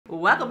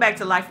Welcome back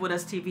to Life With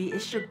Us TV.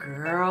 It's your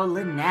girl,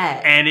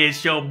 Lynette. And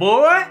it's your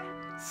boy,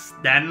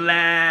 Stanley.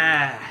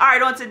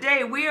 Alright, on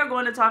today, we are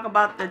going to talk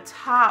about the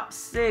top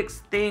 6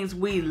 things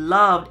we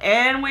loved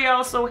and we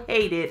also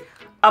hated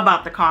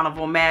about the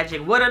Carnival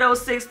Magic. What are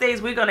those 6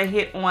 things? We're going to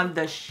hit on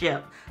the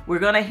ship. We're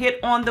going to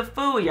hit on the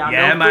food. Y'all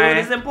know food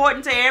is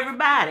important to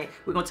everybody.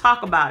 We're going to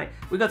talk about it.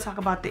 We're going to talk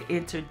about the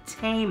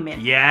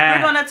entertainment. Yeah.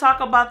 We're going to talk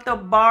about the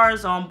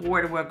bars on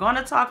board. And we're going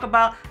to talk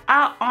about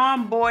our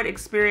onboard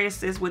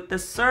experiences with the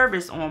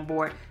service on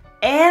board.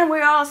 And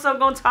we're also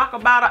going to talk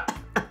about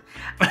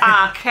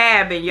our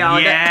cabin, y'all.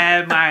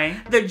 Yeah,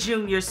 man. The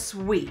junior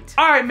suite.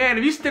 All right, man.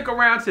 If you stick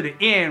around to the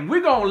end,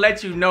 we're going to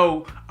let you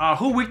know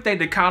who we think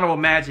the Carnival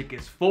Magic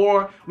is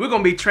for. We're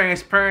going to be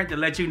transparent to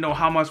let you know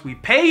how much we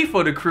paid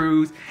for the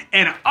cruise.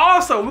 And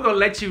also, we're going to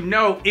let you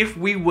know if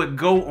we would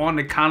go on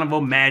the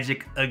Carnival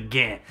Magic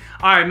again.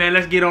 All right, man.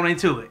 Let's get on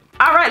into it.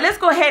 All right. Let's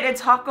go ahead and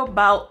talk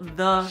about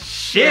the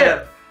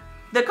ship.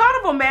 The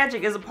Carnival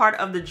Magic is a part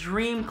of the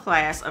dream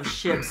class of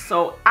ships.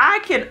 So I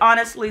can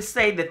honestly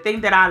say the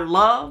thing that I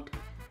loved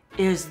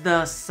is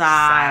the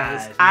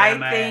size. Yeah,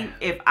 I think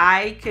if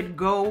I could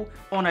go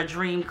on a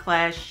dream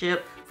class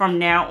ship from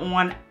now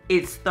on,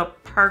 it's the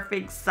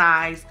perfect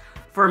size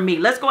for me.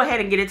 Let's go ahead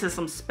and get into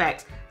some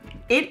specs.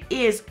 It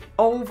is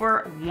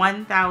over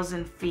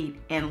 1,000 feet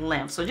in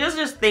length. So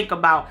just think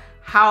about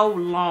how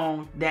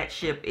long that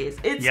ship is.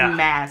 It's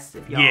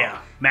massive, y'all. Yeah,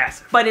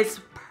 massive. But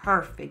it's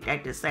perfect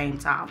at the same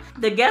time.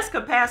 The guest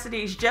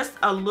capacity is just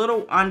a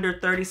little under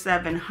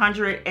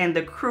 3,700 and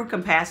the crew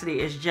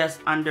capacity is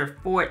just under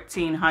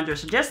 1,400.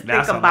 So just think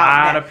about that. That's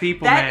a lot of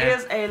people, man. That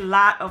is a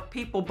lot of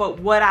people. But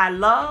what I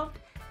loved,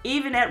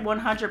 even at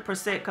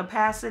 100%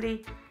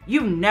 capacity,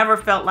 you never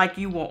felt like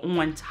you were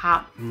on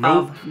top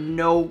of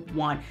no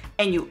one.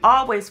 And you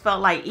always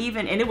felt like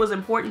and it was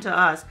important to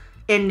us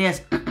in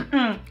this,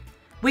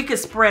 we could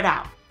spread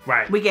out.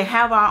 Right. We can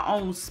have our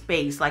own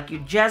space. Like you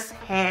just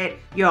had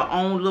your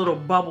own little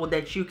bubble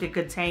that you could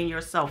contain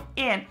yourself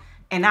in.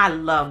 And I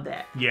love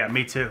that. Yeah,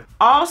 me too.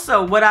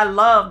 Also, what I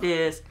loved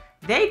is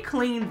they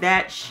cleaned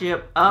that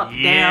ship up,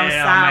 down,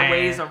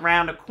 sideways,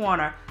 around the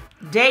corner.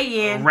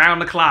 Day in, around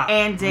the clock,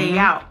 and day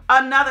out.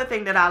 Another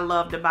thing that I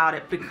loved about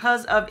it,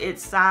 because of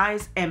its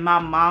size and my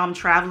mom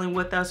traveling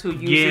with us who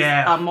uses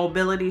a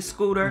mobility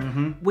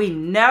scooter, we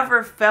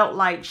never felt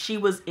like she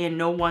was in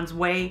no one's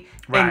way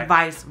and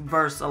vice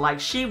versa. Like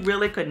she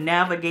really could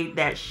navigate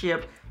that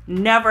ship.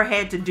 Never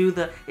had to do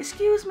the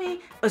excuse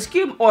me,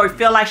 or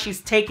feel like she's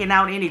taking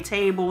out any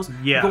tables,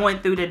 going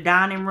through the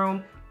dining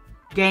room.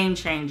 Game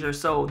changer.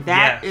 So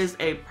that is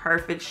a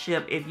perfect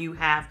ship if you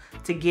have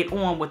to get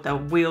on with a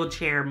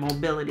wheelchair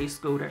mobility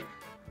scooter.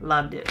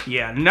 Loved it.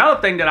 Yeah,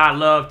 another thing that I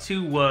loved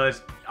too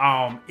was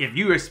if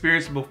you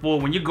experienced it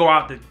before, when you go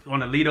out on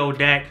the Lido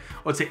deck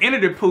or to enter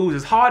the pools,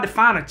 it's hard to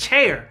find a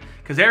chair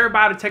because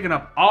everybody taking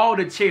up all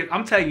the chairs.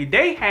 I'm telling you,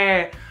 they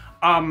had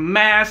a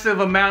massive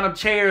amount of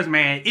chairs,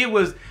 man. It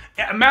was,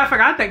 matter of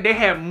fact, I think they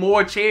had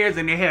more chairs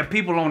than they had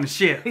people on the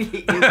ship.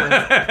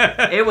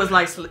 it was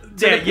like to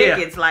the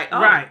pickets, like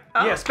yeah,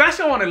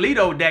 especially on the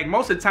Lido deck.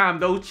 Most of the time,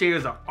 those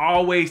chairs are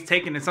always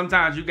taken, and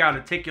sometimes you got to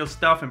take your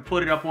stuff and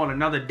put it up on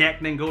another deck,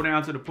 then go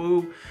down to the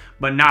pool.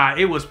 But nah,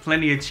 it was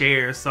plenty of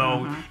chairs,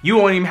 so you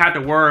won't even have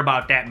to worry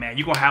about that, man.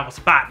 You're gonna have a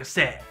spot to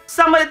sit.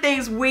 Some of the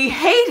things we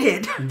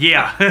hated,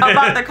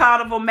 about the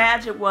Carnival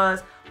Magic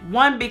was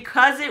one,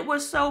 because it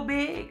was so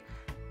big.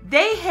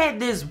 They had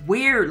this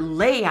weird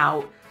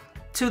layout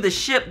to the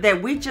ship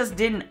that we just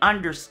didn't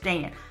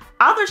understand.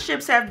 Other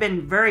ships have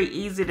been very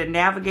easy to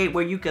navigate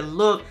where you can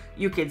look,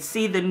 you can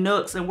see the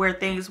nooks and where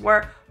things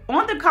were.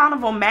 On the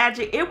Carnival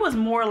Magic, it was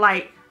more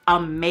like a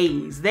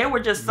maze. There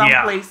were just some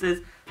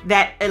places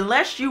that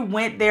unless you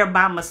went there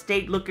by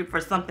mistake looking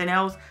for something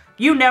else,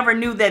 you never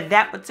knew that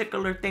that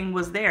particular thing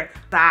was there.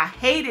 What I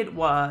hated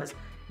was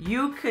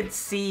you could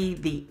see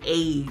the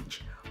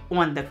age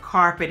on the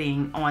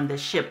carpeting on the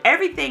ship.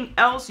 Everything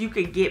else you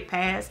could get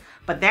past,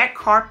 but that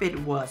carpet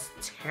was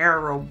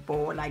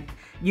terrible. Like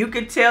you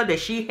could tell that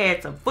she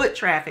had some foot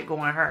traffic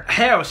on her.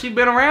 Hell, she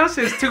been around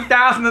since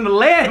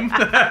 2011. And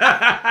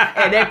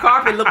that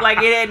carpet looked like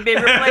it hadn't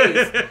been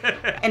replaced.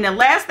 And the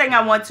last thing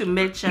I want to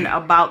mention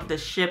about the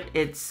ship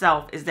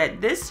itself is that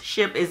this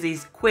ship is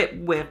equipped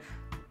with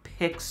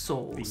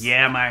pixels.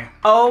 Yeah, man.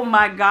 Oh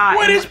my God.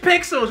 What is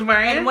pixels,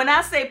 man? And when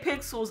I say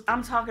pixels,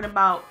 I'm talking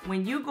about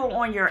when you go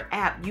on your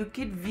app, you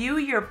can view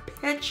your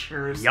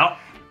pictures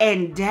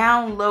and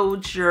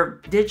download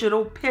your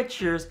digital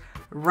pictures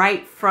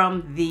right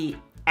from the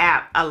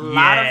app. A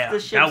lot of the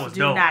ships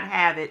do not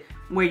have it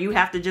where you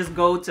have to just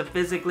go to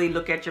physically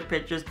look at your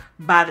pictures,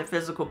 buy the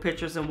physical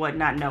pictures and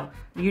whatnot. No,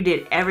 you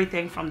did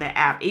everything from the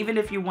app. Even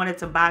if you wanted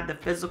to buy the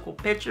physical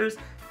pictures,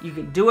 you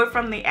could do it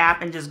from the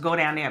app and just go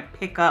down there and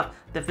pick up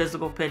the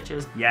physical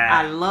pictures. Yeah.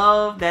 I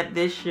love that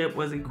this ship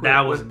was equipped with pixels.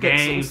 That was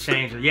game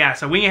changer. Yeah,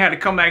 so we ain't had to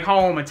come back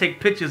home and take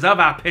pictures of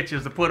our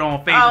pictures to put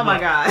on Facebook. Oh my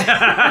God.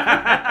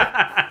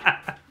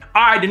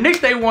 All right, the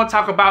next thing we want to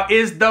talk about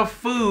is the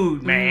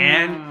food,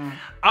 man.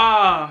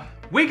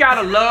 We got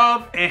a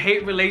love and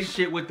hate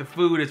relationship with the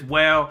food as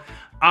well.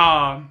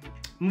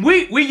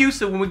 we used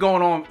to, when we're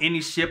going on any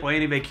ship or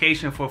any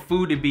vacation, for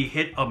food to be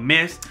hit or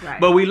miss.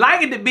 Right. But we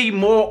like it to be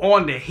more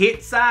on the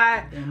hit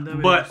side.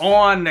 But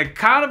on the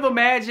Carnival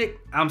Magic,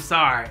 I'm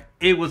sorry,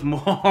 it was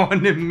more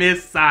on the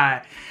miss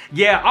side.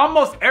 Yeah,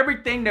 almost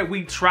everything that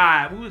we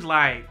tried, we was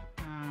like,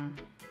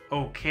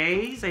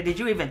 okay. So did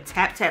you even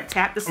tap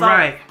the salt?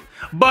 Right.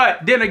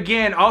 But then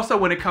again, also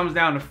when it comes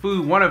down to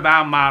food, one of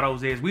our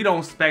mottos is we don't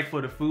expect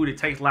for the food to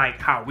taste like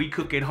how we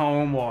cook at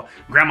home or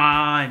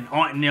grandma and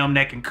aunt and them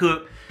that can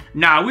cook.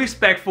 Nah, we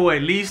expect for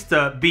at least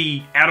to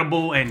be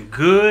edible and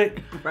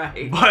good.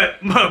 Right.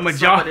 But majority,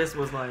 some of this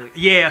was like,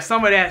 yeah,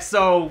 some of that.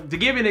 So to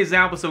give you an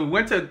example, so we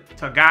went to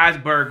Guy's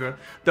Burger.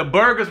 The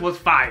burgers was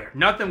fire.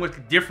 Nothing was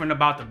different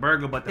about the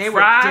burger, but the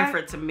fries were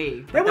different to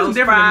me. They wasn't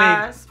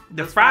different to me.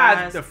 The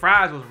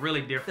fries was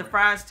really different. The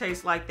fries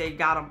taste like they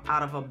got them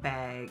out of a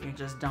bag and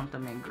just dumped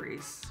them in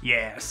grease.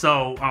 Yeah.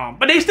 So,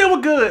 but they still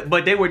were good,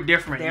 but they were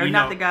different. They're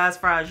not the Guy's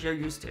fries you're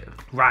used to.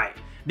 Right.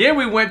 Then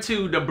we went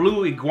to the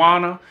Blue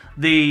Iguana.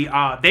 They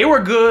were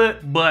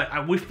good,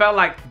 but we felt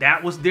like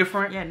that was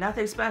different. Yeah,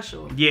 nothing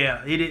special.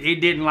 Yeah,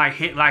 it didn't like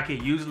hit like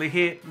it usually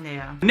hit.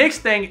 Yeah. Next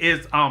thing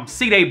is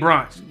C-Day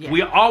brunch. Yeah.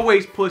 We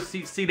always put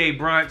C-Day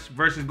brunch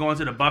versus going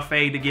to the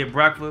buffet to get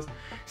breakfast.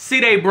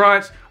 C-Day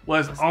brunch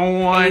was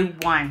on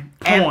A1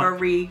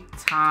 every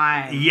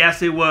time.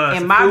 Yes, it was.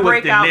 And my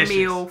breakout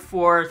meal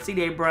for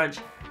C-Day brunch,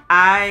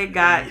 I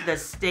got the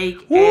steak,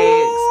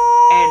 eggs,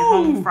 and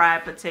home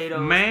fried potatoes.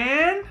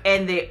 Man.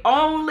 And the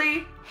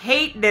only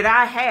hate that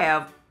I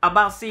have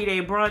about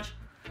C-Day brunch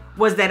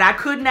was that I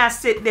could not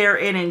sit there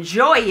and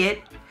enjoy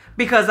it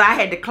because I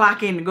had to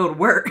clock in to go to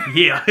work.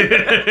 Yeah.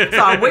 So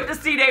I went to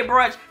C-Day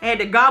brunch, I had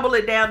to gobble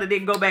it down and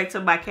then go back to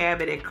my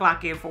cabin and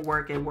clock in for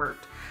work and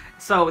worked.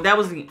 So that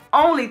was the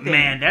only thing.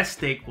 Man, that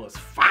steak was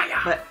fire.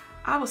 But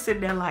I was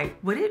sitting there like,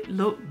 would it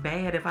look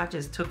bad if I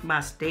just took my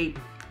steak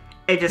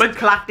and just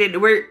clocked it to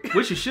work?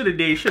 What you should have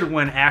did, you should have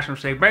went to Ashram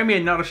say, bring me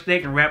another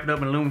steak and wrap it up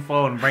in aluminum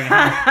foil and bring it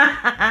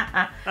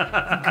home.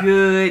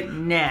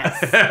 Goodness.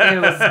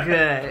 It was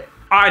good.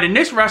 All right, the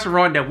next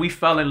restaurant that we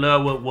fell in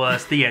love with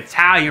was the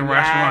Italian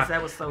restaurant. Yes,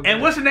 that was so good.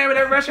 And what's the name of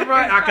that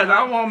restaurant? Because I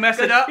don't want to mess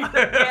it up.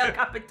 El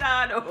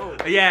Capitano.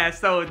 Yeah,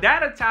 so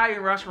that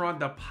Italian restaurant,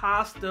 the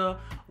pasta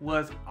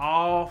was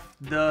off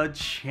the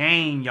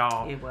chain,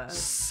 y'all. It was.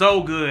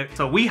 So good.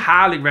 So we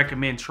highly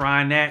recommend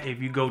trying that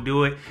if you go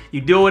do it. You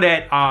do it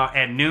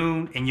at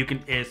noon, and you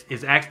can,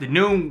 it's actually, the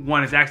noon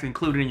one is actually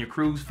included in your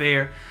cruise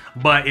fare.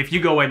 But if you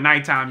go at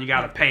nighttime, you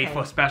got to pay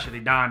for specialty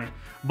dining.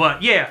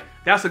 But yeah,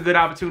 that's a good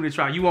opportunity to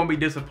try. You won't be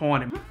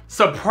disappointed.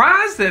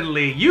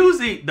 Surprisingly,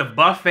 usually the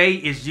buffet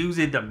is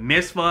usually the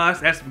miss for us.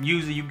 That's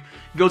usually you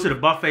go to the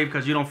buffet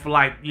because you don't feel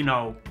like, you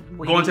know,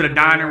 going to the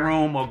dining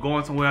room or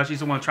going somewhere else. You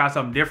just want to try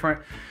something different.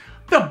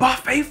 The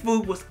buffet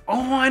food was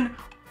on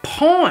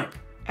point.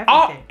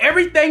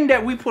 Everything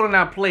that we put on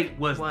our plate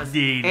was delicious.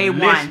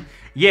 A1.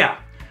 Yeah.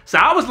 So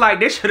I was like,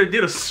 they should have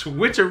did a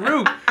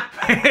switcheroo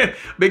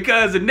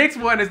because the next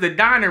one is the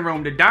dining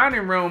room. The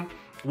dining room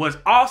was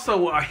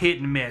also a hit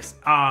and miss.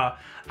 I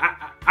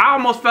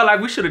almost felt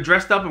like we should have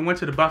dressed up and went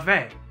to the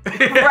buffet.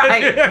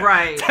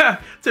 Right.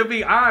 To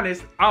be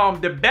honest,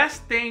 the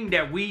best thing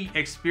that we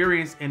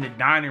experienced in the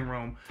dining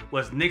room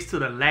was next to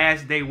the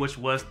last day, which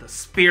was the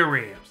spare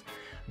ribs.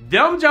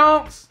 Them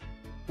junks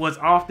was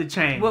off the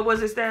chain. What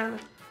was it, Stanley?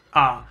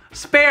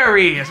 Spare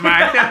ribs,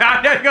 man.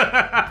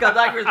 Because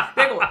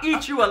they're going to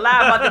eat you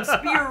alive by them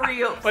spare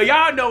ribs. Well,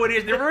 y'all know what it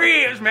is. The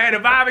ribs, man. The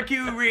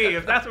barbecue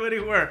ribs. That's what they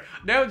were.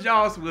 Them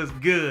junks was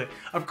good.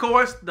 Of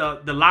course,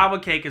 the lava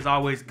cake is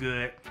always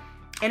good.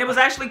 And it was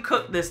actually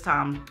cooked this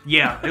time.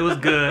 Yeah, it was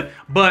good.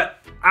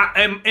 But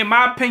in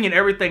my opinion,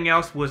 everything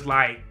else was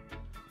like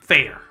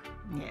fair.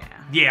 Yeah.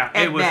 Yeah,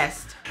 At it was.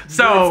 Best.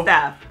 So, good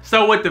stuff.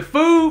 So with the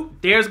food,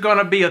 there's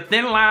gonna be a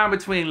thin line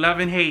between love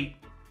and hate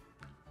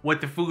with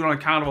the food on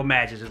Carnival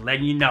Magic, just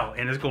letting you know.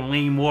 And it's gonna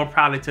lean more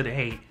probably to the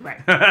hate. Right.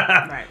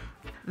 Right.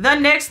 The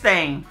next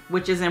thing,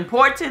 which is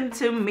important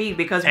to me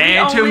because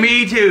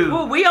me too.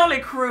 Well, we only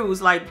cruise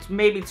like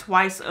maybe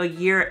twice a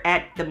year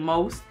at the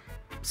most.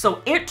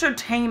 So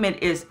entertainment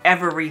is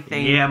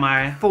everything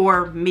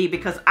for me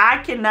because I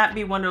cannot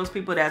be one of those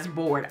people that's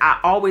bored. I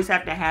always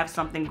have to have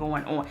something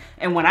going on.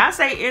 And when I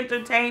say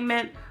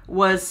entertainment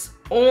was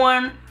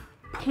on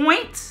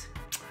point,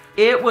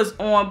 it was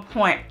on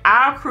point.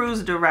 Our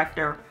cruise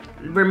director,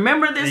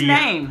 remember this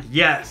name?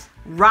 Yes.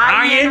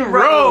 Ryan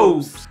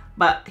Rose.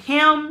 But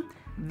him,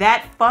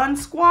 that fun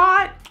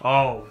squad.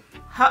 Oh.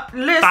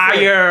 Listen.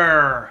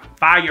 Fire.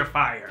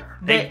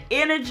 The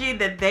energy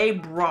that they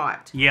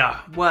brought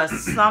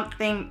was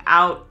something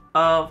out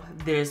of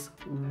this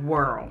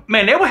world.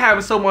 Man, they were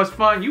having so much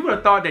fun. You would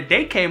have thought that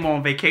they came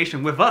on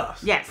vacation with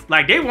us. Yes.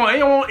 Like it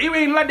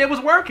ain't like they was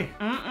working.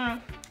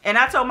 And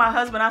I told my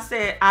husband, I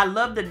said, I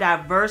love the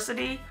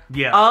diversity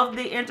of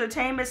the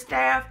entertainment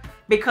staff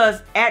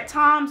because at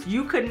times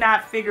you could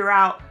not figure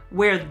out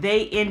where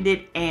they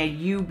ended and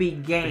you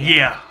began.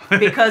 Yeah.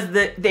 Because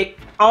they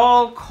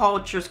all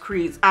cultures,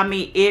 creeds. I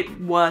mean,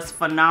 it was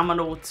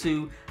phenomenal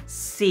to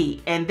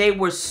see. And they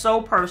were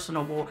so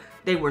personable.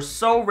 They were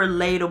so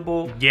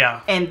relatable.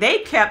 Yeah. And they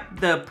kept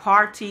the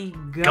party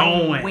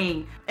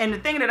going. And the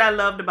thing that I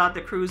loved about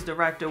the cruise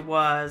director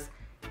was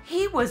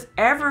he was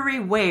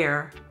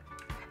everywhere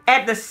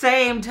at the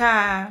same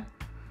time,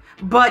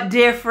 but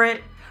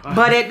different.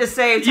 But at the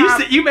same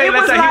time, you made it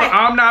like he was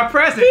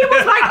omnipresent. He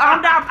was like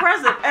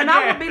omnipresent. And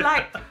I would be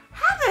like,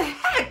 how the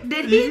heck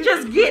did he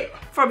just get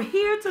from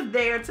here to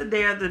there to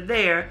there to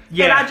there?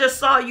 Yeah. And I just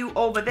saw you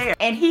over there.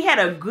 And he had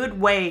a good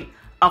way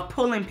of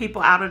pulling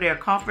people out of their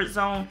comfort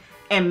zone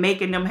and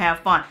making them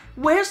have fun.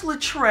 Where's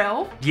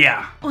Latrell?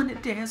 Yeah. On the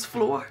dance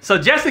floor. So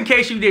just in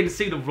case you didn't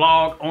see the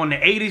vlog, on the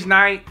 80s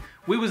night,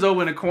 we was over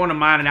in the corner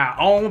minding our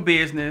own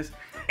business.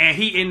 And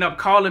he ended up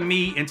calling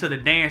me into the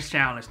dance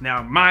challenge.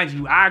 Now, mind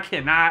you, I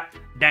cannot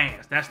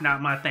dance. That's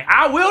not my thing.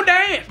 I will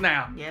dance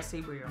now. Yes,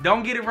 he will.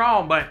 Don't get it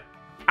wrong, but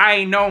I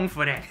ain't known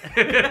for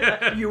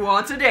that. You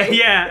are today.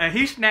 Yeah, and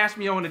he snatched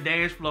me on the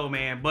dance floor,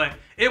 man. But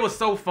it was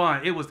so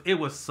fun. It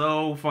was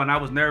so fun. I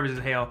was nervous as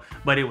hell,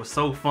 but it was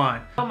so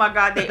fun. Oh my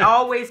God, they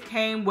always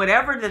came,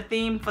 whatever the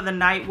theme for the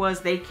night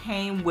was, they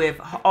came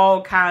with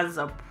all kinds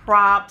of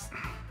props.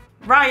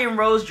 Ryan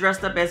Rose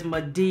dressed up as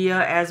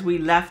Medea as we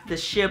left the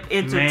ship,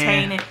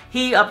 entertaining. Man.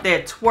 He up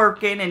there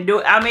twerking and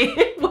doing, I mean,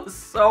 it was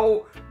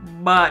so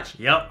much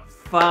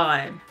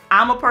fun.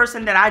 I'm a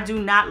person that I do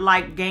not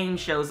like game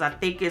shows. I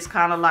think it's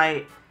kind of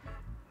like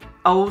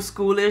old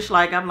schoolish.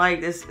 Like, I'm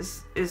like,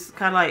 it's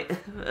kind of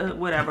like,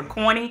 whatever,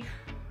 corny.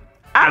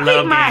 I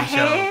peeked my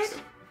head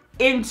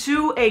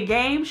into a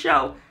game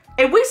show.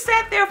 And we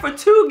sat there for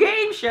 2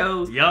 game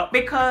shows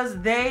because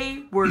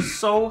they were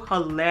so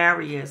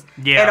hilarious.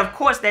 Yeah. And of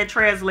course, that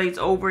translates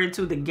over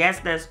into the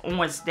guest that's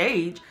on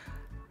stage.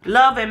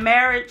 Love and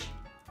Marriage,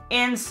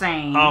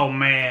 insane. Oh,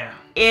 man.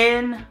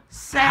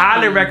 Insane.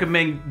 Highly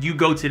recommend you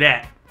go to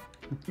that.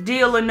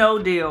 Deal or No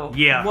Deal.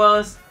 Yeah. It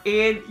was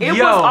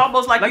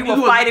almost like you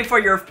were fighting for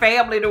your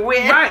family to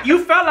win. Right.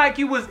 You felt like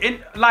you was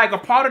in like a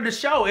part of the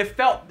show. It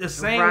felt the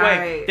same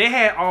way. They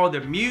had all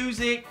the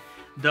music,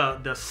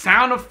 the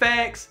sound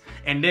effects,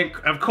 and then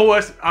of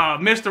course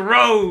Mr.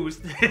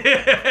 Rose.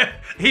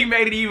 He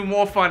made it even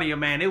more funnier,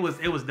 man. It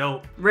was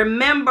dope.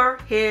 Remember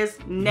his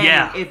name.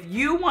 Yeah. If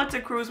you want to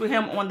cruise with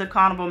him on the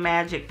Carnival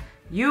Magic,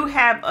 you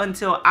have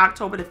until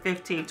October the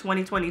 15th,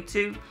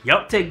 2022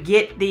 to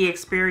get the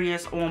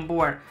experience on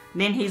board.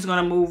 Then he's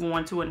going to move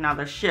on to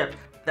another ship.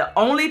 The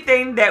only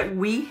thing that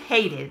we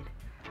hated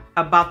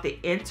about the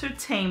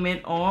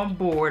entertainment on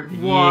board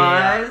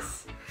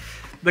was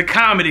the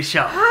comedy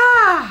show.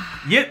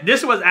 Yeah,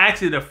 this was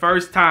actually the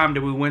first time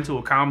that we went to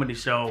a comedy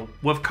show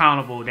with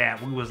Carnival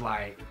that we was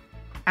like,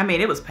 I mean,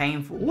 it was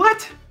painful.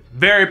 What?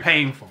 Very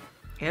painful.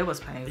 It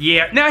was painful.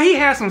 Yeah. Now he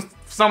had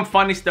some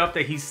funny stuff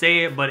that he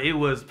said, but it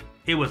was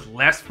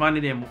less funny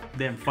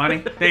than funny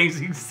things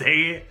he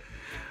said.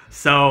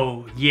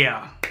 So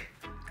yeah,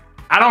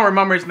 I don't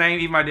remember his name.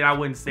 Even if I did, I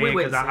wouldn't say it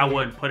because I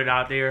wouldn't put it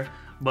out there.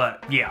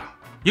 But yeah,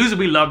 usually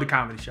we love the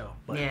comedy show,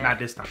 but not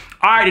this time.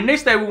 All right, the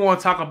next thing we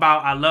want to talk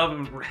about our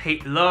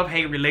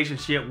love-hate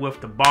relationship with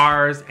the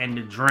bars and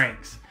the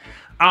drinks.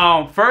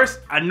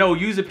 First, I know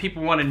usually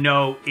people want to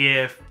know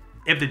if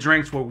the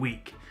drinks were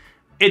weak.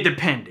 It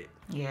depended.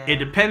 Yeah. It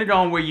depended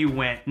on where you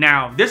went.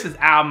 Now, this is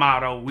our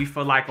motto. We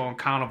feel like on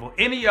Carnival,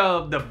 any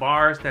of the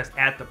bars that's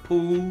at the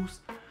pools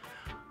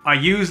are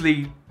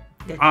usually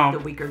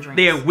the weaker drinks.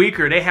 They're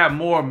weaker. They have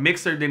more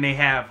mixer than they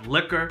have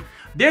liquor.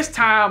 This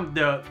time,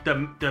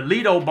 the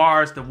Lido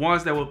bars, the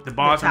ones that were the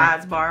bars, the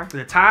Tides bar.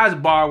 The Tides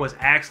bar was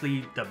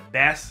actually the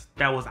best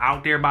that was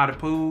out there by the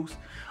pools.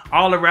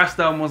 All the rest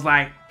of them was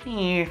like,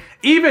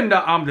 Even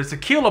the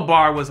tequila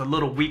bar was a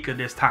little weaker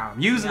this time.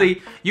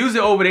 Usually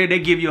over there they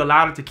give you a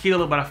lot of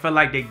tequila, but I feel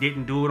like they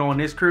didn't do it on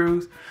this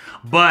cruise.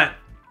 But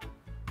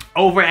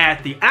over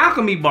at the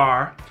Alchemy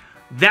bar,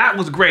 that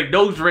was great.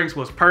 Those drinks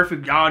was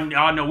perfect.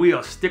 Y'all know we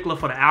are a stickler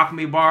for the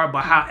Alchemy bar,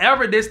 but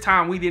however this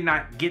time we did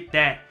not get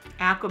that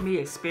Alchemy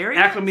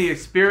experience. Alchemy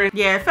experience.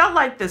 Yeah, it felt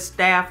like the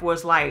staff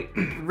was like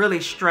really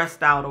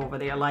stressed out over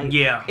there. Like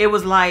it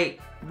was like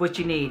what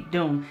you need,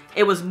 doom.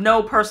 It was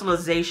no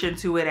personalization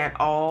to it at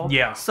all.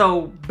 Yeah.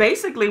 So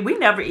basically we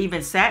never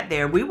even sat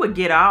there. We would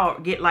get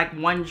like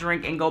one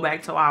drink and go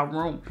back to our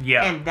room.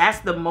 Yeah. And that's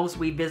the most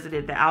we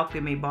visited the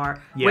Alchemy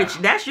bar, which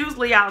that's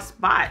usually our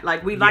spot.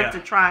 Like we like to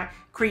try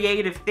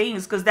creative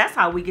things because that's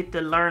how we get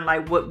to learn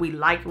like what we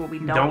like and what we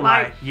don't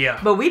like. Yeah.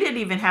 But we didn't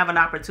even have an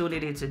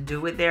opportunity to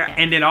do it there.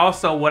 And then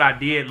also what I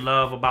did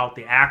love about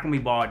the Alchemy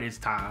bar this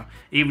time,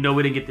 even though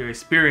we didn't get the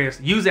experience,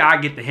 usually I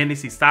get the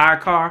Hennessy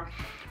sidecar,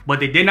 but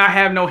they did not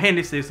have no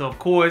Hennessy. So of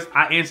course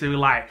I instantly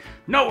like,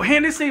 no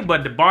Hennessy,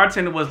 but the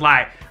bartender was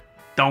like,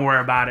 don't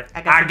worry about it.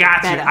 I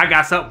got you. I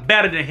got something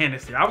better than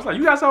Hennessy. I was like,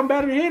 you got something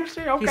better than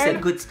Hennessy? Okay. He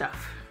said good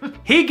stuff.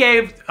 He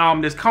gave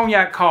this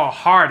cognac called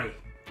Hardy.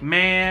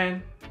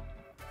 Man,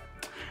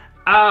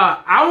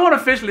 I won't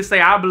officially say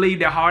I believe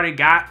that Hardy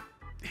got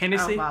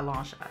Hennessy. By a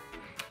long shot.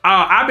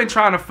 I've been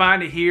trying to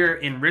find it here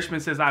in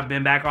Richmond since I've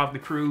been back off the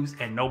cruise,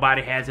 and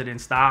nobody has it in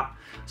stock.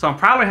 So I'm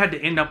probably had to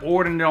end up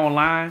ordering it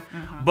online.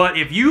 But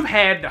if you've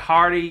had the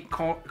Hardy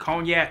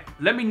Cognac,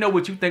 let me know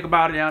what you think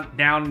about it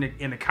down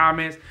in the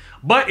comments.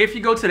 But if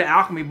you go to the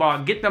Alchemy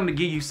bar, get them to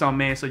give you some,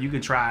 man, so you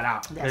can try it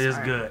out. It is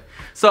good.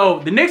 So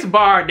the next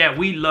bar that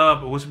we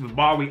love, which is the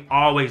bar we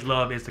always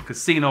love, is the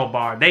Casino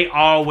Bar. They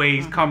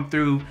always come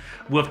through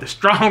with the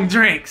strong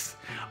drinks.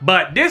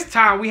 But this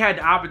time we had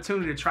the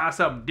opportunity to try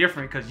something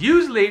different, because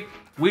usually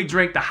we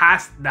drink the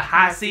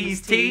high seas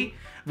tea,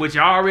 which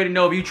you already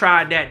know if you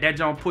tried that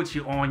don't put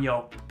you on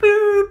your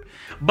boop.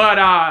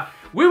 But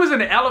we was in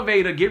the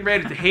elevator getting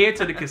ready to head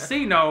to the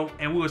casino,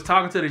 and we was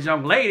talking to this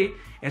young lady,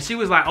 and she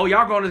was like, oh,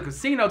 y'all going to the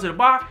casino, to the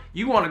bar?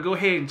 You want to go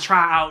ahead and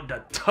try out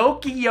the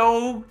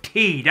Tokyo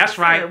tea. That's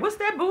right. What's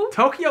that, boo?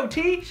 Tokyo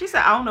tea? She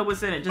said, I don't know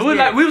what's in it. Just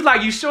we was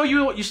like, you sure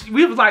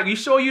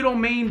you don't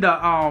mean the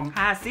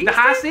high seas? The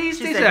high seas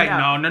tea? She said,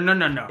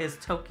 no.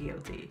 It's Tokyo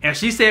tea. And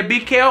she said,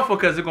 be careful,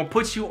 because it's gonna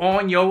put you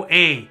on your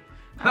A.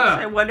 I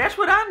said, well, that's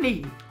what I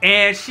need.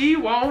 And she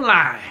won't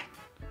lie.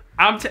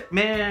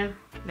 Man.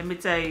 Let me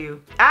tell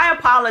you, I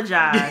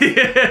apologize.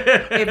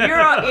 If you're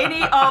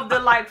any of the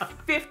like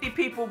 50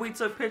 people we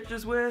took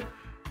pictures with,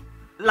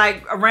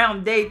 like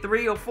around day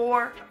 3 or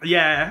 4,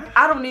 yeah,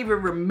 I don't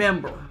even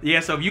remember.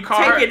 Yeah, so if you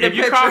call her in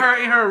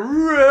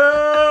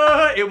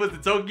her, it was the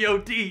Tokyo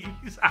tea.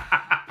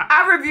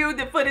 I reviewed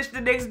the footage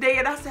the next day,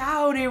 and I said, I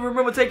don't even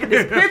remember taking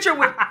this picture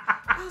with.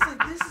 I was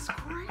like, this is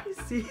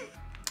crazy.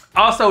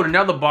 Also,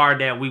 another bar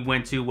that we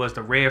went to was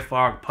the Red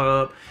Fog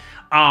Pub.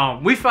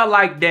 We felt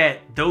like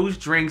that those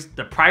drinks,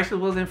 the prices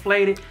was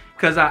inflated,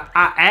 because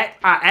I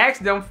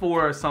asked them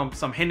for some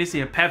Hennessy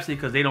and Pepsi,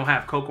 because they don't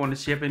have Coke on the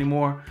ship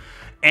anymore,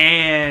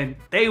 and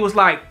they was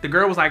like, the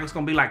girl was like, it's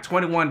gonna be like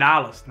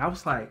 $21, and I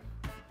was like,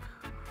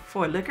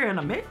 for a liquor and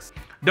a mix?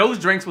 Those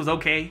drinks was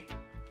okay.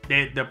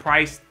 The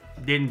price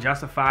didn't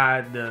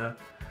justify the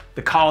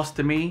cost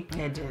to me.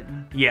 It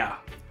didn't. Yeah.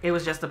 It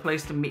was just a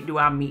place to do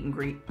our meet and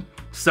greet.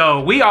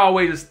 So we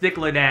always a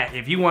stickler that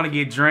if you want to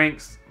get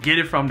drinks, get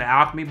it from the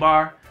Alchemy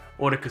Bar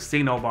or the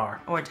Casino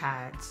Bar. Or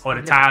Tides. Or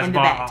the Tides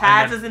Bar.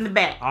 Tides is in the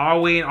back.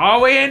 All the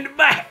way in the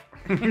back.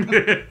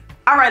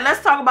 All right,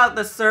 let's talk about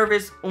the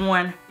service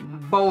on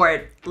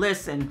board.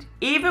 Listen,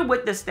 even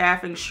with the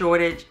staffing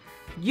shortage,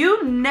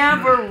 you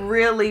never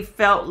really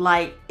felt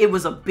like it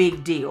was a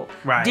big deal.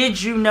 Right.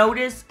 Did you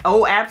notice?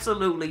 Oh,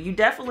 absolutely. You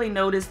definitely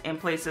noticed in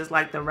places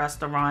like the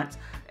restaurants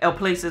or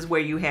places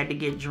where you had to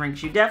get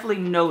drinks. You definitely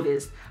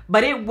noticed,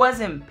 but it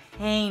wasn't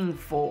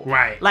painful.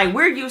 Right. Like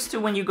we're used to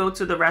when you go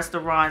to the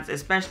restaurants,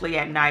 especially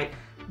at night,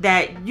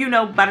 that, you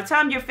know, by the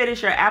time you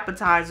finish your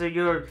appetizer,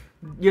 your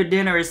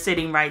dinner is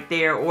sitting right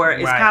there, or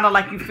it's kind of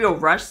like you feel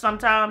rushed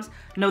sometimes.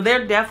 No,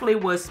 there definitely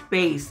was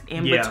space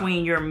in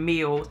between your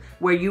meals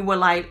where you were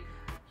like,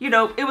 you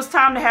know, it was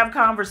time to have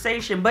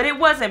conversation, but it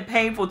wasn't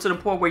painful to the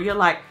point where you're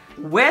like,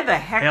 where the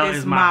heck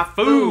is my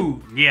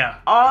food? Yeah.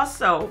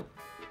 Also,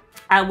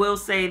 I will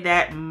say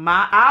that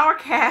our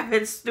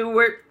cabin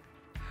steward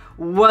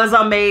was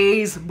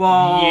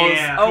amazeballs.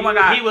 Yeah. Oh my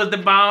God. He was the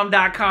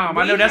bomb.com.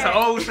 I know that's an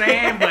old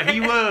saying, but he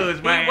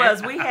was, man. He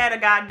was. We had a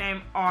guy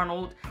named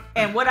Arnold.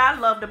 And what I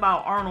loved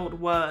about Arnold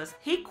was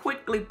he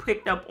quickly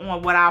picked up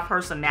on what our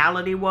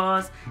personality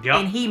was. Yep.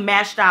 And he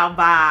matched our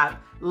vibe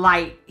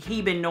like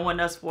he been knowing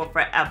us for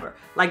forever.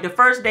 Like the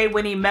first day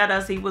when he met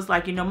us, he was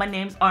like, you know, my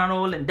name's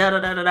Arnold and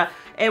da-da-da-da-da.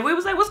 And we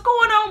was like, what's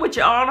going on with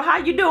you, Arnold? How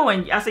you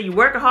doing? I said, you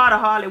working hard or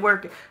hardly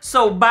working?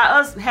 So by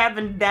us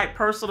having that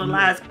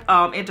personalized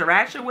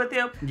interaction with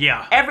him,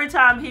 every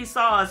time he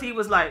saw us, he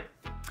was like,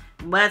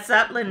 what's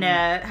up,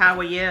 Lynette? How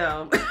are you?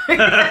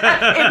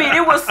 I mean,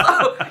 it was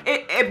so,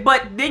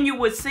 but then you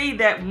would see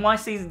that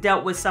once he's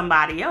dealt with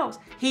somebody else,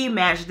 he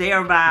matched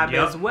their vibe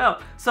as well.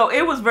 So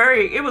it was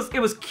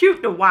it was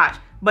cute to watch.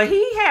 But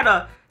he had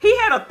a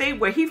thing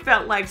where he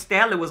felt like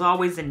Stanley was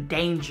always in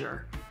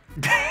danger.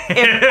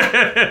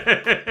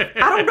 I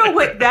don't know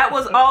what that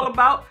was all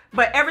about,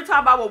 but every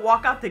time I would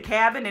walk out the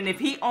cabin, and if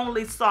he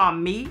only saw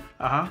me,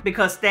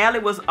 because Stanley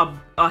was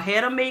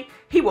ahead of me,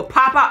 he would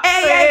pop out,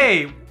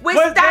 hey, where's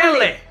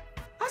Stanley?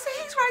 I said,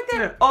 he's right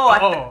there.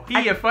 Oh,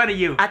 he in front of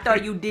you. I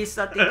thought you did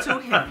something to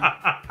him.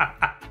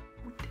 I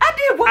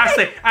did what?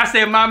 I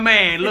said, my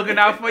man, looking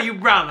out for you,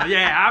 brother.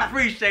 Yeah, I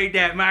appreciate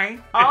that,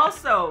 man.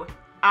 Also,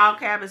 our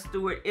cabin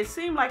steward, it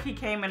seemed like he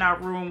came in our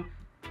room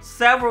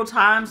several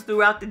times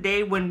throughout the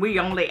day when we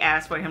only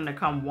asked for him to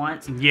come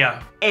once.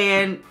 Yeah.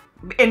 And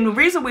the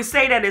reason we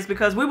say that is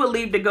because we would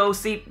leave to go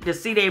see the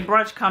C-Day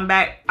brunch, come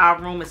back,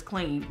 our room is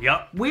clean.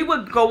 Yep. We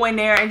would go in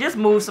there and just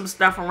move some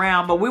stuff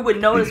around, but we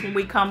would notice when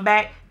we come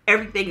back,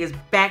 everything is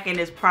back in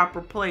its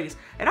proper place.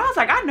 And I was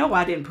like, I know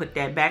I didn't put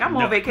that back. I'm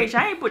on vacation.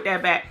 I ain't put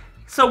that back.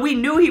 So we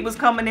knew he was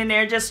coming in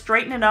there just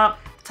straightening up,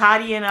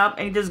 tidying up,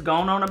 and just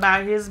going on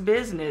about his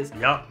business.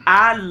 Yep.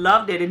 I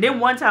loved it. And then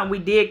one time we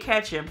did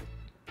catch him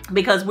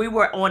because we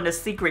were on the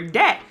secret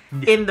deck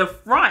in the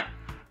front,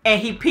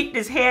 and he peeked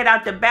his head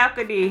out the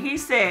balcony. He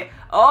said,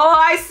 Oh,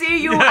 I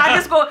see you. I'm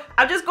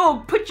just go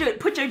put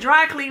your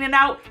dry cleaning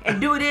out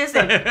and do this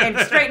and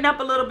straighten up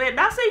a little bit. And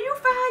I said, you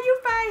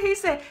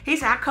fine. He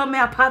said, I come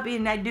out puppy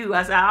and I do.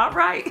 I said, all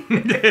right.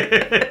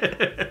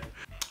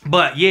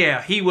 But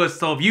yeah, he was,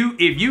 so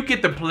if you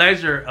get the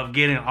pleasure of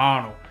getting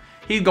Arnold,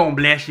 he's gonna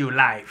bless your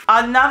life.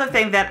 Another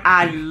thing that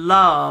I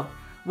love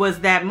was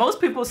that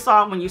most people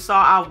saw when you saw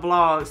our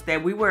vlogs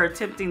that we were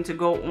attempting to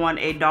go on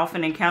a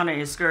dolphin encounter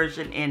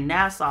excursion in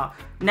Nassau.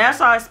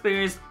 Nassau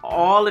experienced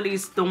all of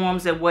these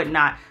storms and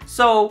whatnot.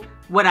 So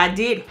what I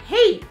did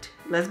hate,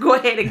 let's go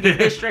ahead and get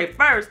this straight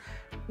first,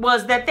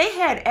 was that they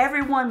had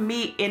everyone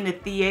meet in the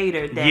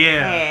theater that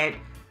had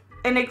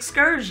an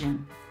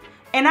excursion.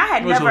 And I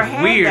had never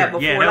had that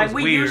before. Yeah, like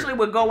we usually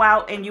would go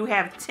out and you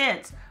have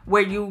tents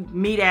where you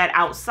meet at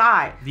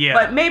outside. Yeah.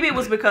 But maybe it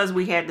was because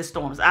we had the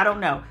storms. I don't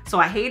know. So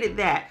I hated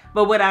that.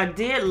 But what I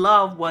did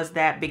love was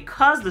that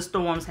because the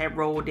storms had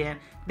rolled in,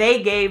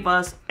 they gave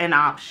us an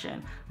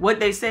option.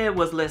 What they said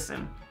was,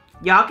 listen,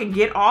 y'all can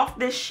get off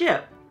this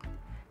ship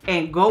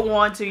and go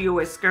on to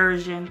your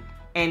excursion.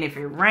 And if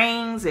it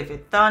rains, if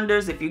it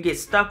thunders, if you get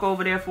stuck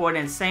over there for an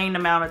insane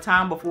amount of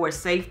time before it's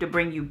safe to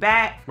bring you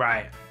back,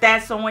 right,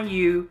 that's on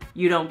you.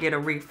 You don't get a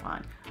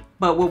refund.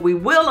 But what we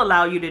will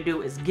allow you to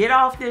do is get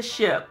off this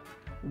ship,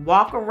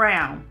 walk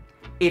around.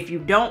 If you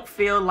don't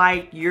feel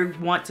like you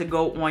want to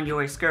go on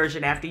your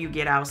excursion after you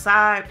get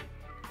outside,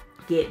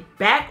 get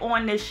back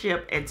on this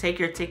ship and take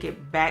your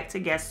ticket back to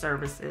guest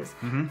services,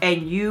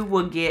 and you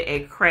will get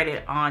a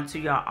credit onto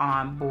your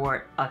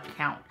onboard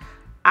account.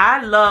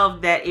 I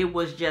love that it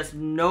was just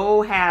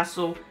no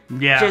hassle.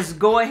 Yeah. Just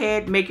go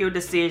ahead, make your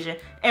decision.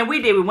 And we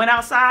did. We went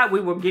outside. We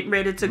were getting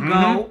ready to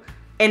go.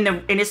 And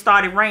it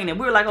started raining.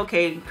 We were like,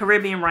 okay,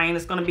 Caribbean rain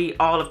is going to be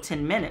all of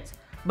 10 minutes.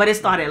 But it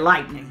started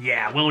lightning.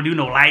 Yeah, we don't do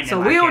no lightning. So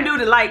we don't do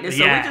the lightning.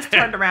 So we just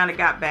turned around and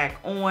got back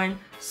on.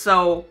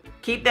 So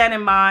keep that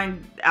in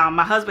mind.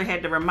 My husband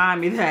had to remind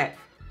me that.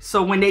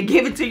 So when they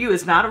give it to you,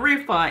 it's not a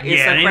refund.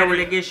 It's a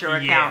credit against your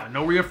account. Yeah,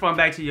 no refund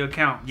back to your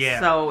account. Yeah.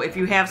 So if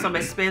you have some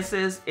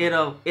expenses,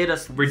 it'll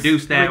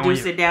reduce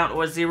it down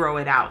or zero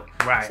it out.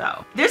 Right.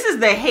 So this is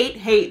the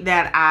hate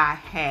that I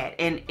had,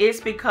 and it's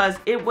because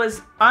it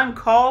was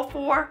uncalled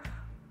for,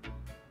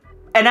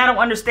 and I don't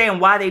understand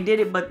why they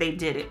did it, but they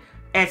did it.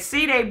 At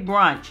C-Day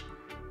Brunch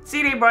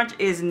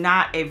is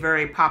not a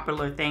very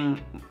popular thing.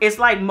 It's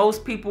like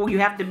most people, you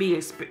have to be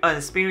an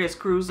experienced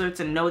cruiser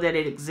to know that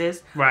it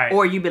exists. Right.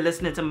 Or you've been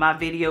listening to my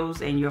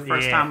videos and your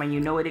first time and you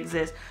know it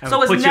exists.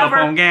 So it's never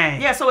on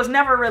game. Yeah, so it's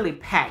never really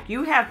packed.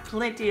 You have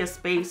plenty of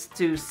space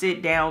to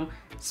sit down,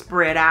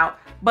 spread out.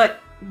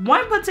 But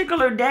one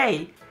particular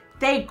day,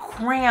 they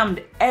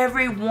crammed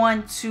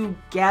everyone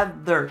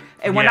together.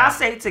 And when I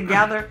say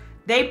together,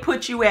 they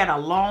put you at a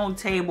long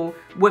table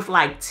with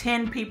like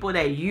 10 people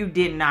that you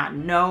did not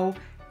know.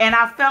 And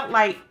I felt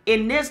like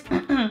in this,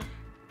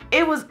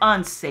 it was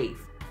unsafe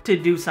to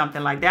do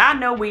something like that. I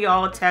know we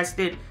all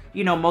tested,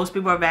 you know, most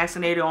people are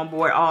vaccinated on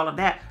board, all of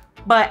that.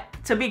 But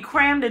to be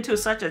crammed into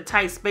such a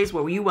tight space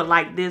where you were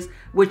like this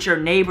with your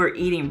neighbor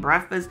eating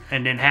breakfast.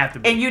 And didn't have to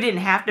be. And you didn't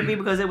have to be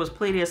because there was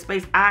plenty of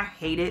space. I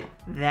hated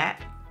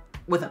that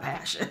with a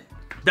passion.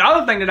 The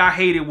other thing that I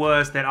hated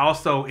was that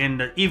also in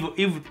the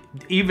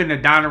even the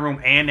dining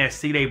room and that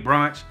C-Day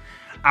Brunch,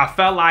 I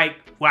felt like,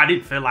 well, I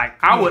didn't feel like,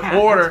 I would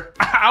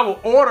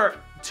order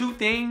 2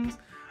 things,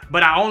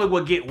 but I only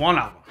would get one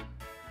of them.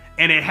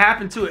 And it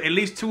happened to at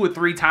least 2 or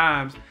 3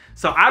 times.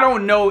 So I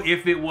don't know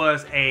if it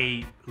was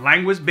a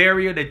language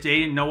barrier that they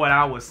didn't know what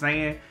I was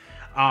saying.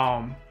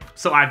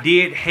 So I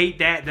did hate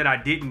that I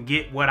didn't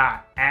get what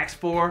I asked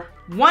for.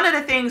 One of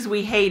the things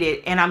we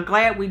hated, and I'm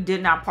glad we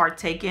did not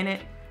partake in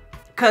it,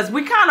 because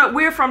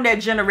we're from that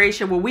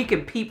generation where we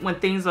can peep when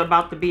things are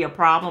about to be a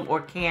problem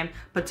or can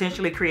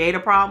potentially create a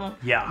problem.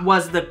 Yeah.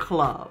 Was the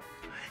club.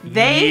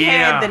 They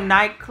had the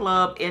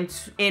nightclub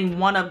in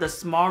one of the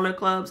smaller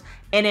clubs.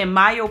 And in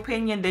my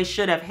opinion, they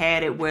should have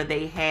had it where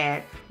they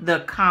had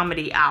the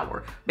comedy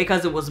hour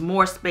because it was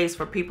more space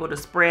for people to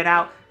spread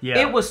out. Yeah.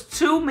 It was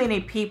too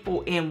many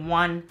people in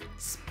one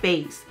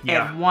space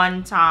at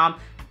one time.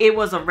 It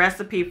was a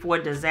recipe for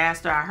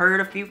disaster. I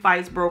heard a few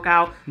fights broke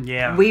out.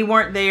 Yeah. We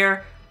weren't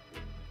there.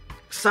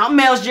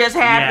 Something else just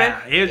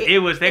happened. Yeah, it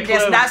was that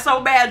club. It's not so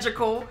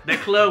magical. That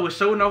club was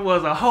showing up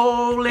was a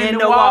hole in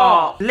the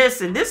wall.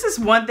 Listen, this is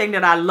one thing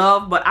that I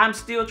love, but I'm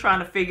still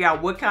trying to figure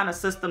out what kind of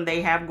system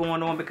they have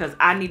going on because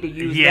I need to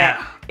use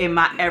that in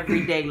my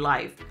everyday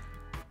life.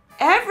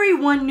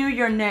 Everyone knew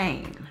your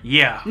name.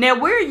 Yeah. Now,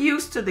 we're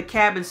used to the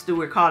cabin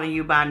steward calling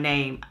you by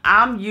name.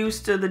 I'm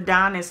used to the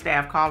dining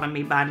staff calling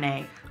me by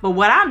name. But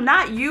what I'm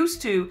not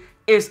used to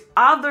is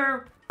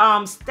other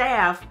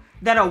staff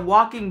that are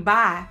walking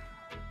by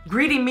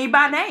greeting me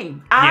by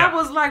name. I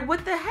was like,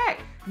 what the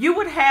heck? You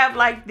would have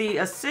like the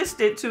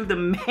assistant to the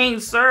main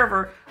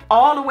server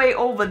all the way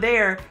over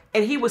there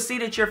and he would see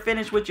that you're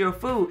finished with your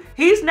food.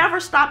 He's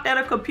never stopped at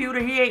a computer.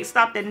 He ain't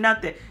stopped at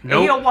nothing. Nope.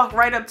 And he'll walk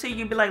right up to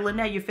you and be like,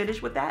 Lynette, you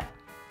finished with that?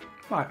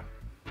 What?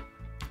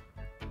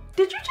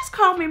 Did you just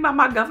call me by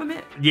my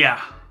government? Yeah.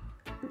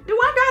 Do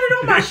I got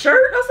it on my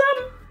shirt or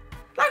something?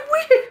 Like,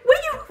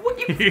 when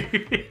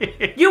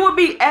You would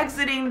be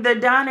exiting the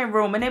dining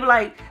room and they'd be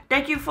like,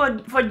 thank you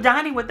for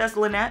dining with us,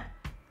 Lynette.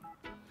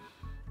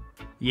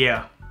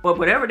 Yeah. But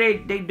whatever they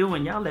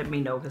doing, y'all let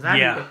me know, because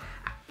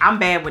I'm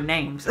bad with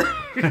names.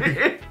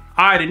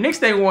 All right, the next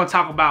thing we want to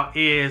talk about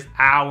is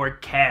our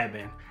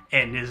cabin.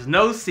 And there's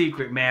no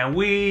secret, man.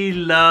 We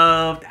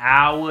loved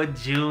our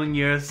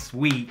junior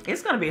suite.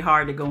 It's going to be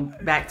hard to go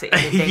back to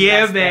anything.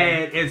 Yeah,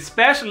 man.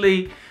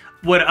 Especially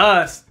with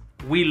us,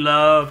 we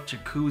love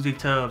jacuzzi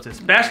tubs,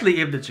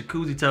 especially if the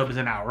jacuzzi tub is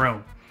in our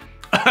room.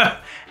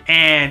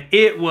 And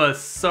it was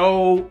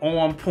so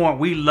on point.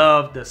 We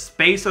loved the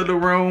space of the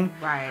room.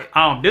 Right.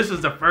 This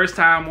was the first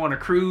time on a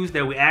cruise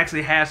that we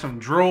actually had some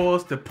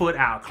drawers to put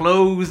our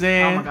clothes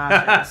in. Oh my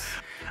gosh,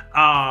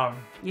 yes.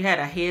 You had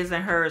a his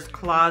and hers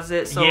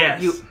closet. So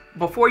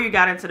before you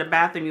got into the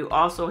bathroom, you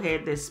also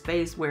had this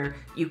space where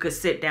you could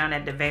sit down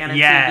at the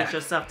vanity and get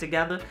yourself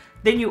together.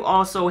 Then you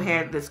also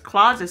had this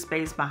closet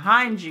space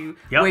behind you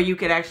where you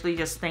could actually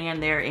just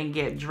stand there and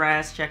get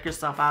dressed, check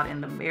yourself out in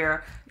the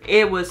mirror.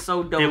 It was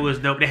so dope. It was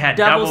dope. They had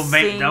double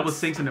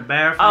sinks in the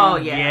bathroom. Oh,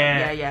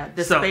 yeah.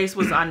 The space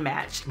was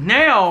unmatched.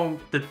 Now,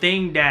 the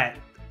thing that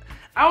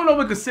I don't know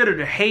what we consider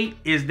the hate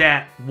is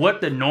that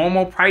what the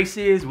normal price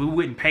is, we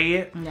wouldn't pay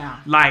it. No.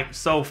 Like,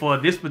 so for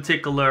this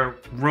particular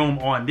room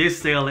on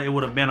this sale, it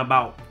would have been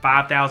about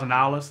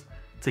 $5,000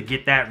 to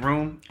get that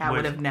room. I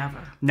would have never.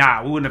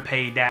 Nah, we wouldn't have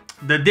paid that.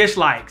 The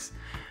dislikes.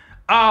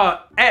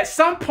 At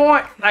some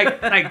point,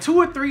 like 2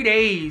 or 3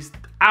 days,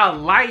 our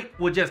light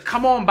would just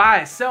come on by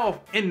itself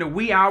in the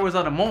wee hours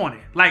of the morning.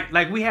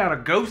 Like we had a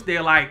ghost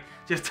there, like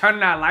just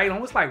turning our light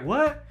on. It's like,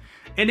 what?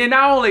 And then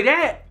not only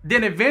that,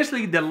 then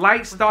eventually the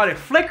light started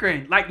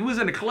flickering, like we was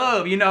in the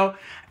club, you know?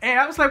 And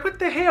I was like, what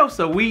the hell?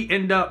 So we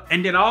end up,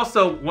 and then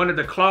also one of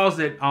the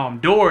closet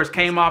doors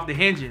came off the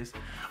hinges,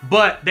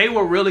 but they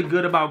were really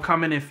good about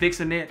coming and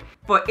fixing it.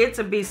 For it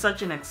to be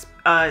such an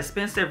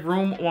expensive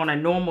room on a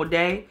normal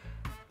day,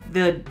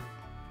 the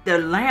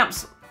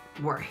lamps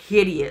were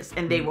hideous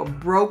and they were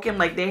broken.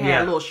 Like they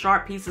had little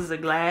sharp pieces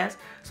of glass.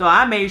 So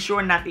I made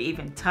sure not to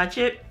even touch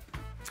it.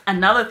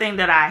 Another thing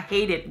that I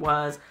hated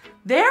was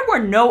there were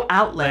no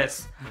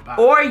outlets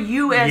or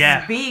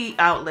USB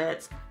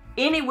outlets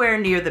anywhere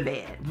near the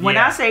bed. When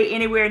I say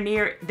anywhere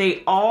near,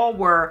 they all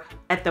were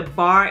at the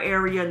bar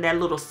area in that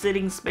little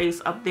sitting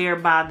space up there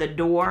by the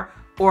door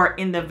or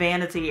in the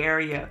vanity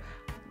area.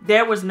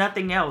 There was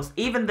nothing else.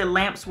 Even the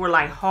lamps were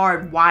like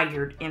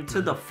hardwired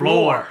into the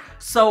floor.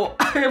 So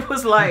it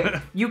was like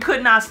you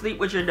could not sleep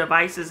with your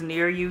devices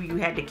near you. You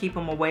had to keep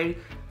them away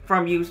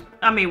from you.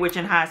 I mean, which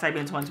in hindsight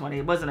being 2020,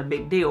 it wasn't a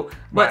big deal.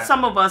 But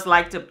some of us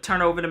like to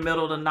turn over the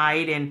middle of the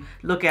night and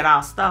look at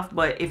our stuff.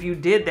 But if you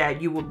did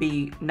that, you would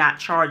be not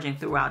charging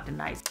throughout the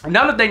night.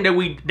 Another thing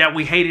that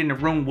we hated in the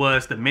room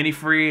was the mini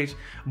fridge.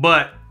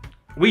 But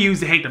we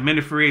usually hate the mini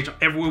fridge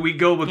everywhere we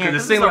go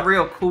because it's a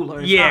real cooler.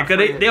 Yeah,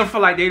 because they'll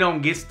feel like they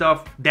don't get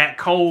stuff that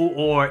cold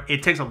or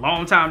it takes a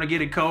long time to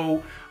get it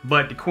cold.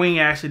 But the queen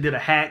actually did a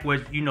hack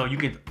where, you know, you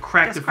can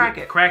crack it.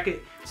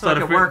 So it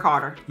can work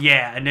harder.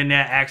 Yeah, and then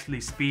that actually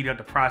speed up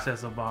the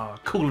process of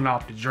cooling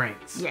off the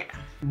drinks. Yeah.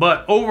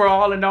 But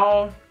overall and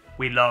all,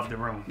 we love the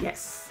room.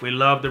 Yes. We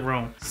love the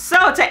room.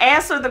 So to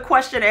answer the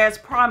question as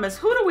promised,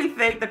 who do we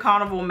think the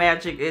Carnival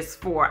Magic is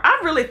for?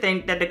 I really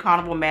think that the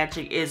Carnival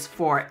Magic is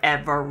for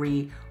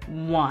everyone.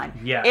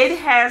 Yes. It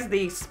has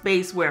the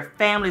space where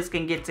families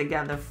can get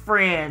together,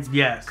 friends,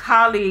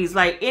 colleagues,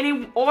 like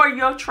or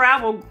your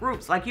travel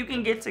groups. Like you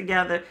can get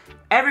together.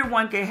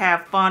 Everyone can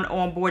have fun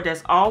on board.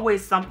 There's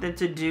always something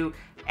to do.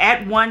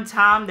 At one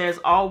time, there's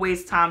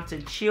always time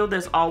to chill.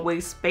 There's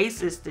always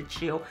spaces to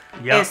chill.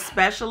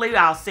 Especially,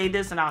 I'll say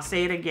this and I'll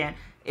say it again,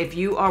 if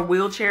you are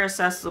wheelchair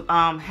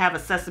have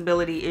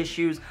accessibility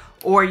issues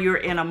or you're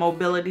in a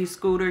mobility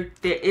scooter,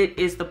 it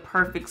is the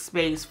perfect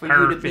space for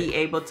you to be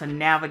able to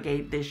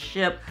navigate this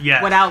ship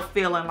without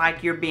feeling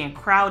like you're being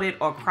crowded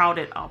or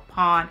crowded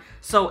upon.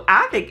 So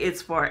I think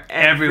it's for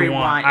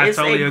everyone. It's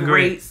a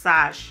great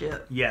size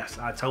ship. Yes,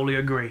 I totally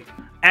agree.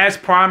 As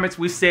promised,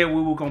 we said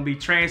we were going to be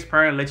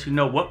transparent and let you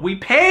know what we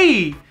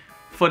paid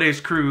for this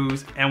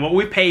cruise. And what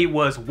we paid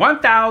was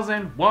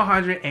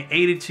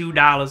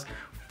 $1,182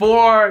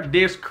 for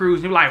this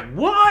cruise. You're like,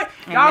 what?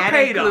 Y'all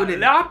paid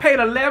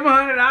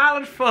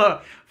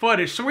 $1,100 for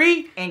the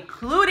suite?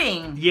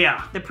 Including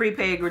the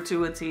prepaid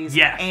gratuities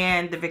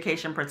and the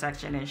vacation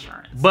protection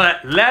insurance.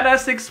 But let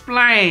us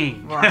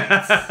explain.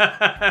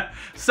 Right.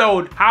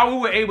 So how we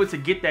were able to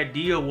get that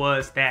deal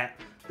was that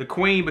the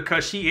queen,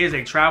 because she is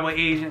a travel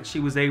agent, she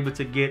was able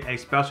to get a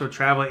special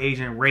travel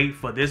agent rate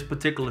for this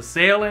particular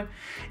sailing.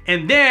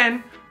 And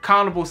then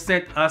Carnival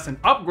sent us an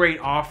upgrade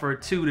offer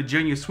to the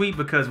junior suite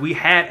because we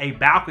had a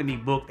balcony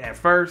booked at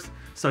first.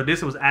 So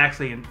this was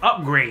actually an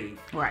upgrade.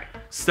 Right.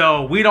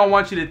 So we don't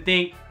want you to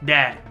think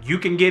that you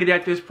can get it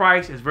at this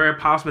price. It's very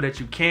possible that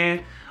you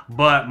can,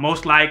 but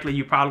most likely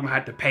you're probably gonna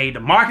have to pay the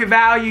market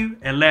value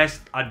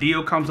unless a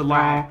deal comes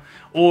along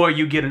or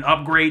you get an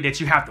upgrade that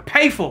you have to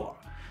pay for.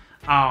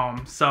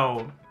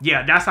 So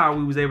yeah, that's how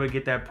we was able to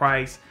get that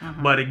price.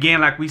 But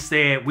again, like we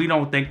said, we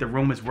don't think the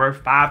room is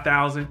worth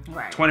 $5,000,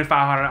 right.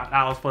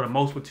 $2,500 for the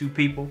most for 2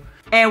 people.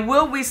 And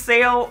will we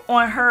sail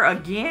on her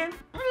again?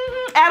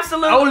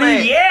 Absolutely.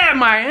 Oh yeah,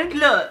 man.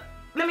 Look,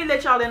 let me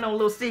let y'all in on a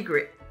little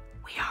secret.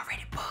 We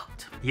already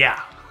booked. Yeah.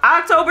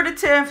 October the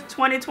 10th,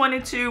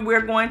 2022,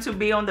 we're going to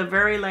be on the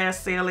very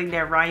last sailing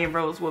that Ryan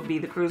Rose will be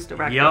the cruise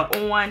director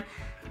on.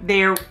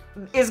 There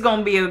is going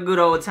to be a good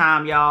old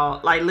time,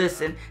 y'all. Like,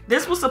 listen,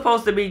 this was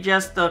supposed to be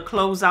just the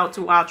closeout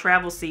to our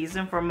travel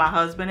season for my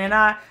husband and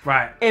I.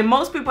 Right. And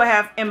most people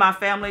have in my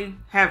family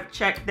have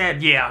checked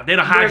that. Yeah, they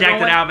done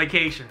hijacked our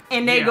vacation.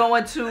 And they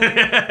going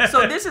to.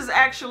 So this is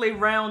actually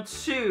round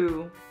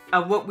 2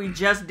 of what we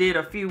just did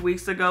a few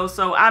weeks ago.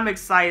 So I'm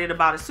excited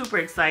about it, super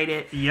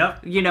excited.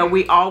 Yep. You know,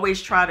 we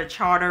always try to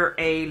charter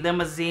a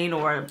limousine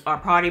or a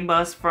party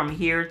bus from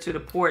here to the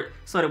port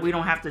so that we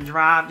don't have to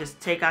drive, just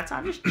take our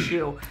time, just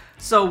chill.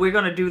 So we're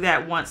going to do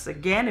that once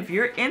again. If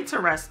you're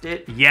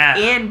interested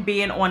in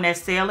being on that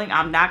sailing,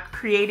 I'm not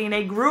creating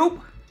a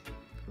group.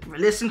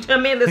 Listen to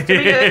me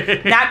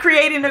good. Not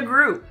creating a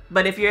group.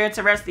 But if you're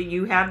interested,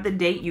 you have the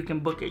date. You can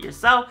book it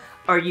yourself,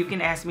 or you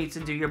can ask me to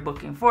do your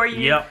booking for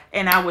you. Yep.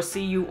 And I will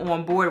see you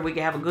on board. We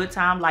can have a good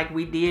time like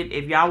we did.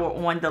 If y'all were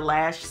on the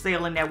last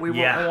sailing that we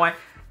were on,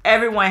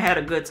 everyone had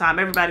a good time.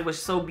 Everybody was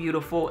so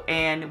beautiful.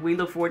 And we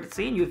look forward to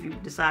seeing you if you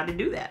decide to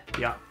do that.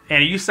 Yeah.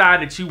 And if you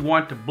decide that you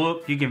want to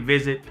book, you can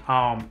visit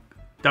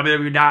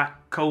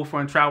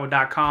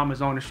www.coldfronttravel.com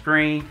is on the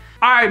screen.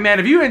 All right, man,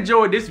 if you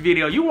enjoyed this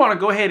video, you want to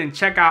go ahead and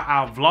check out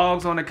our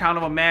vlogs on the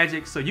Carnival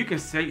Magic so you can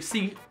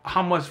see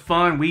how much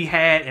fun we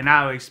had in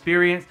our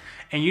experience.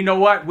 And you know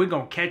what? We're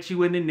going to catch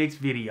you in the next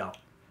video.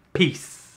 Peace.